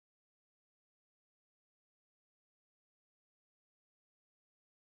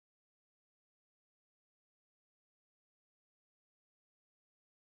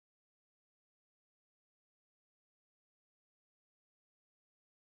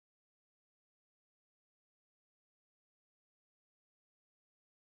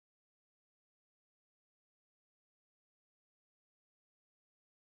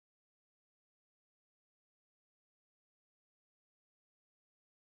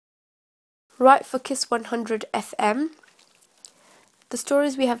Right for Kiss 100 FM. The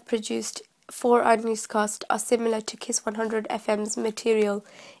stories we have produced for our newscast are similar to Kiss 100 FM's material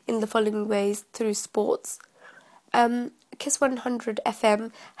in the following ways through sports. Kiss 100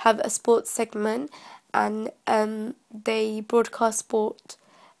 FM have a sports segment, and they broadcast sport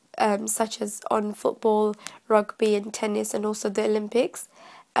such as on football, rugby and tennis, and also the Olympics.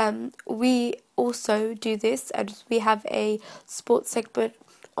 We also do this, and we have a sports segment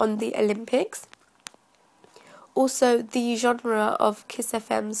on the Olympics. Also, the genre of Kiss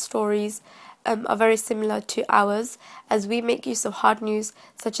FM stories are very similar to ours, as we make use of hard news,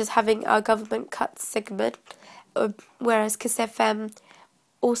 such as having our government cuts segment, whereas Kiss FM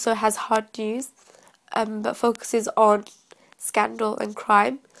also has hard news, but focuses on scandal and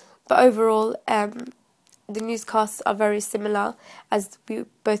crime. But overall, the newscasts are very similar, as we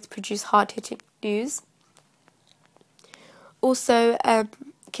both produce hard-hitting news. Also,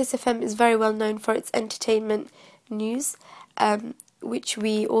 Kiss FM is very well known for its entertainment news, which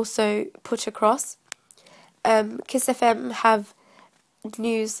we also put across. Kiss FM have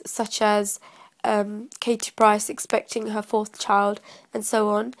news such as Katie Price expecting her fourth child and so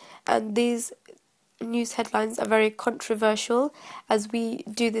on, and these news headlines are very controversial, as we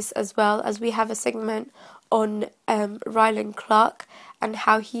do this as well, as we have a segment on Rylan Clark and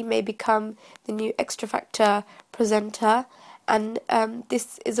how he may become the new Extra Factor presenter, and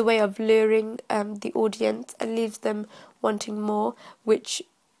this is a way of luring the audience and leaves them wanting more, which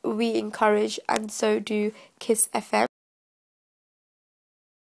we encourage, and so do Kiss FM.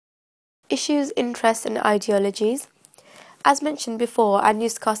 Issues, interests and ideologies. As mentioned before, our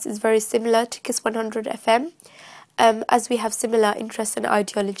newscast is very similar to Kiss 100 FM, as we have similar interests and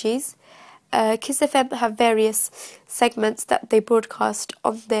ideologies. Kiss FM have various segments that they broadcast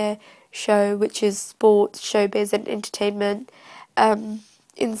on their show, which is sports, showbiz and entertainment.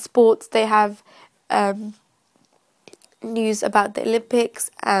 In sports, they have news about the Olympics,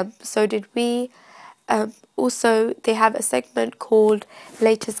 so did we. Also, they have a segment called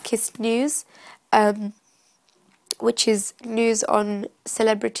Latest Kiss News, which is news on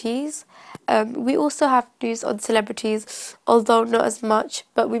celebrities. We also have news on celebrities, although not as much,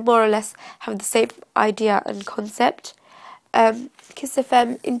 but we more or less have the same idea and concept. Kiss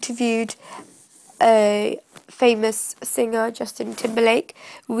FM interviewed a famous singer, Justin Timberlake.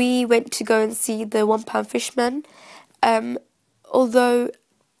 We went to go and see the £1 Fishman. Although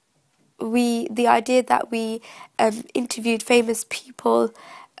the idea that we interviewed famous people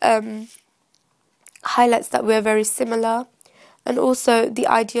highlights that we're very similar, and also the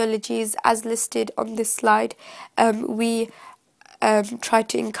ideologies as listed on this slide. We try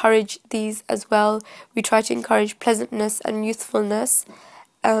to encourage these as well. We try to encourage pleasantness and youthfulness,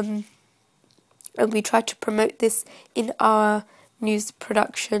 and we try to promote this in our news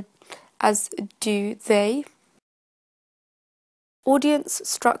production, as do they. Audience,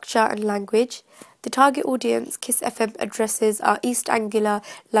 structure and language. The target audience Kiss FM addresses are East Anglia,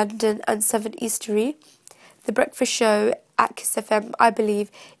 London and Southern Eastery. The breakfast show at Kiss FM, I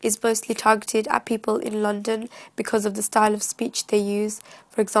believe, is mostly targeted at people in London because of the style of speech they use,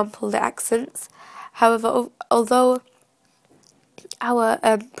 for example, the accents. However, although our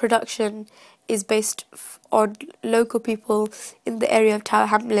production is based on local people in the area of Tower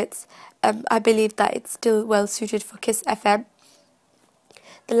Hamlets, I believe that it's still well suited for Kiss FM.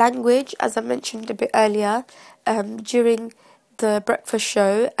 The language, as I mentioned a bit earlier, during the breakfast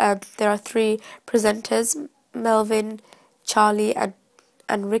show, there are three presenters, Melvin, Charlie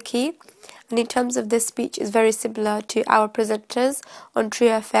and Ricky. And in terms of this speech is very similar to our presenters on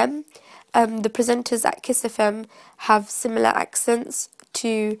Trio FM. The presenters at Kiss FM have similar accents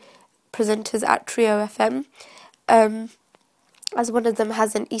to presenters at Trio FM. As one of them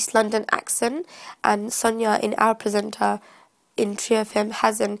has an East London accent, and Sonia, in our presenter in Trio FM,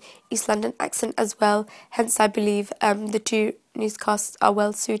 has an East London accent as well. Hence, I believe the two newscasts are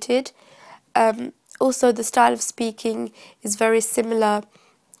well suited. Also, the style of speaking is very similar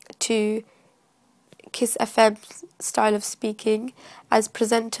to Kiss FM's style of speaking, as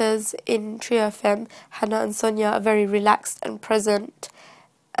presenters in Trio FM, Hannah and Sonia, are very relaxed and present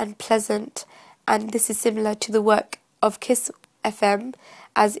and pleasant, and this is similar to the work of Kiss FM,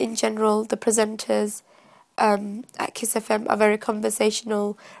 as in general the presenters at Kiss FM are very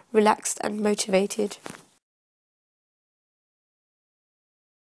conversational, relaxed and motivated.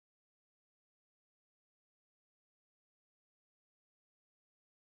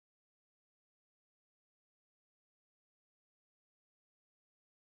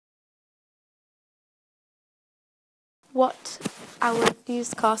 What our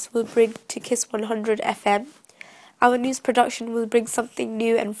newscast will bring to Kiss 100 FM. Our news production will bring something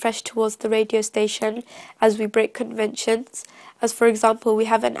new and fresh towards the radio station as we break conventions. As for example, we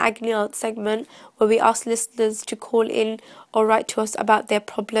have an Agni Out segment where we ask listeners to call in or write to us about their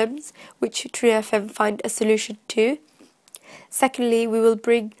problems, which True FM find a solution to. Secondly, we will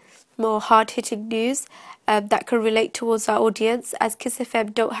bring more hard-hitting news that can relate towards our audience, as Kiss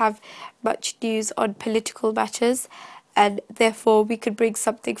FM don't have much news on political matters, and therefore we could bring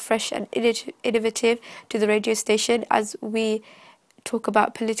something fresh and innovative to the radio station as we talk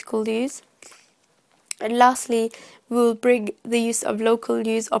about political news. And lastly, we will bring the use of local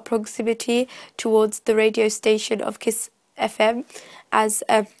news or proximity towards the radio station of Kiss FM, as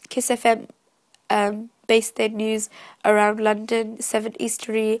Kiss FM base their news around London, 7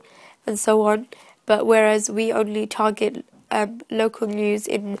 Eastery, and so on. But whereas we only target local news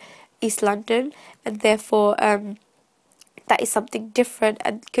in East London, and therefore that is something different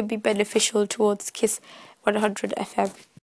and can be beneficial towards Kiss 100 FM.